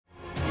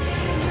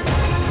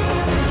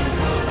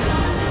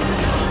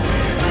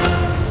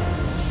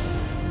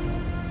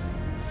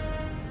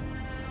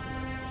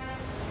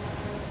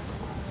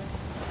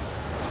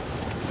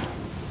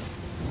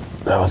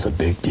That was a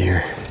big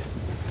deer.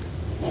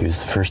 He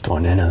was the first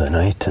one in of the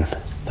night, and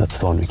that's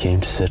the one we came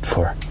to sit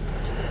for.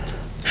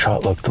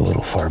 Shot looked a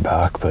little far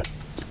back, but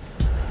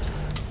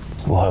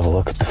we'll have a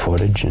look at the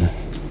footage and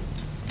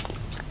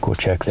go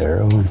check the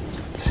arrow and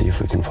see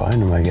if we can find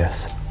him, I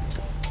guess.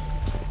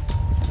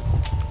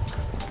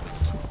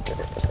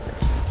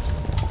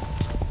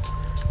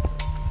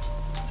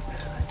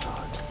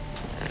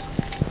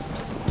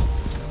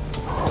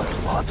 Oh,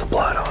 there's lots of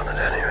blood on it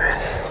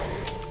anyways.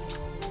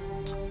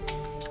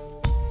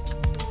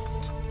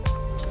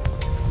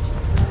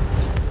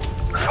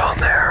 Found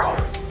the arrow.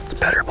 It's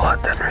better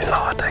blood than we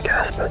thought, I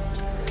guess, but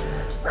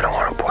we don't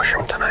want to push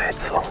him tonight,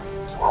 so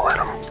we'll let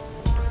him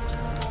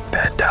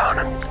bed down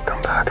and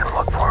come back and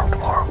look for him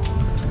tomorrow.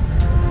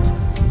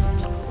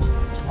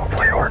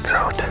 Hopefully it works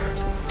out.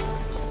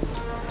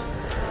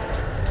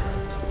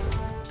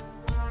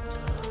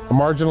 A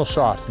marginal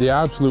shot, the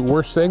absolute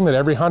worst thing that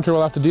every hunter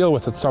will have to deal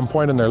with at some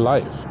point in their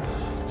life.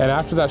 And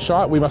after that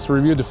shot, we must have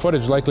reviewed the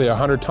footage likely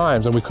 100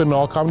 times, and we couldn't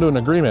all come to an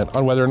agreement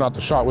on whether or not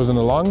the shot was in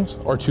the lungs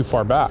or too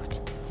far back.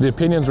 The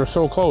opinions were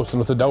so close, and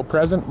with the doubt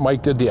present,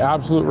 Mike did the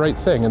absolute right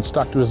thing and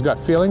stuck to his gut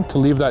feeling to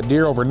leave that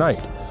deer overnight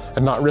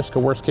and not risk a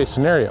worst case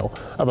scenario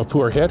of a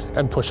poor hit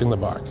and pushing the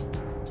buck.